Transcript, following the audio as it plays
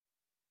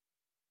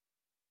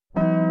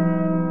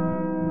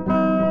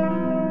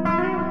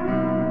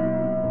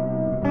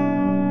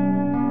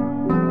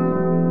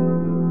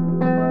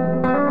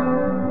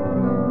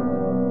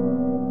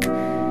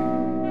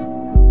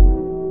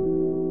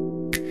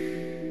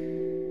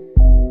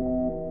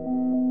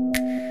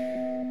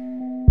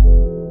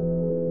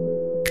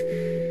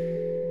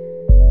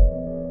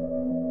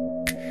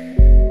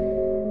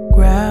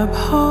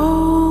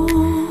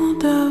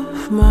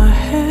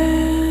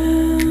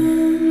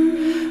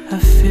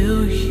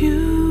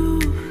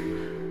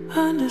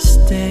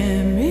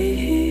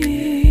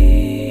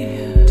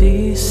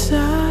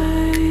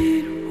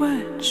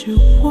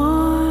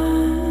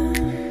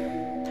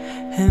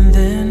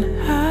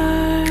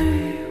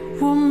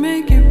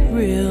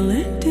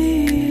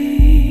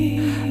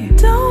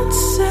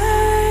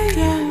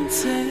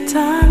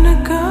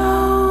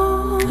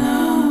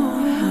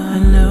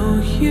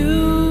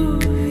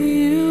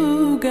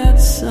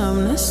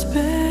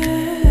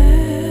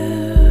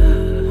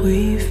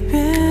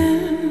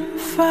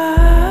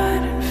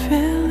confide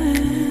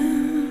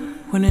feeling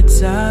when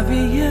it's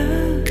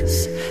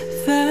obvious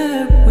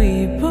that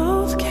we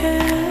both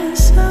care.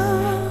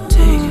 So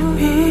take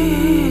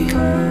me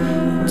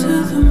to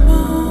the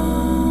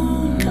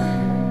moon.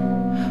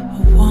 I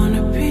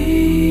wanna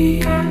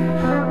be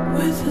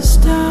with the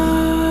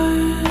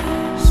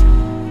stars.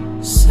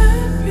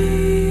 Send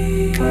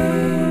me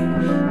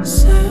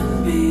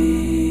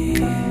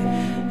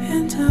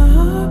into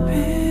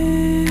orbit.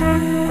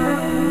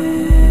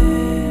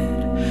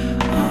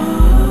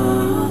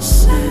 Oh,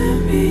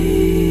 send me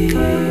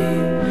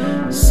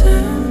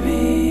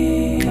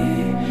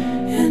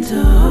into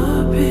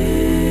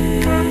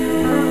orbit.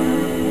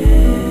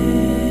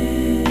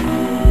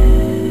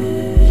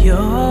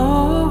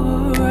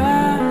 Your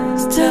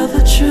eyes tell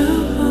the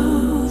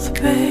truth,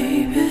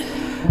 baby.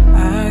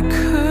 I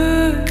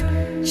could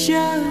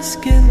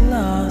just get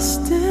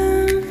lost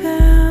in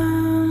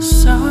them.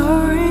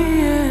 Sorry,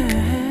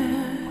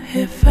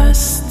 yeah, if I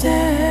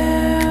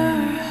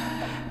stare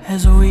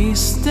as we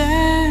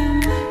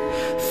stand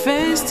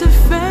face to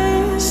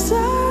face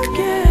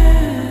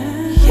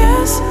again.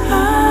 Yes,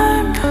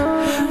 I'm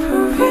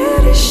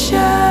pretty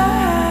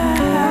shy,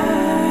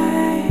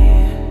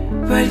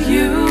 but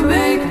you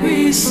make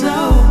me so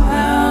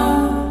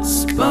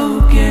outspoken.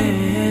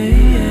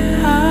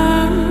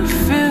 I'm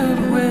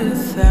filled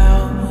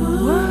without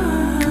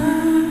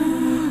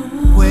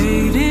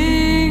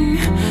waiting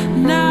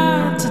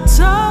not to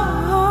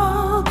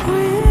talk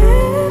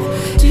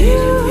with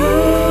you.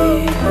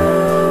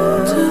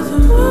 To the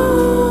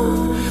moon.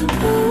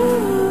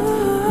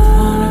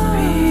 Wanna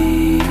be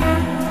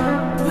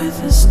with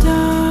the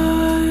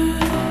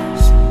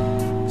stars.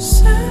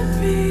 Send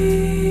me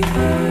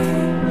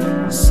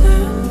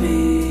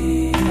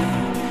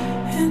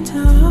into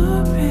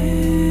orbit.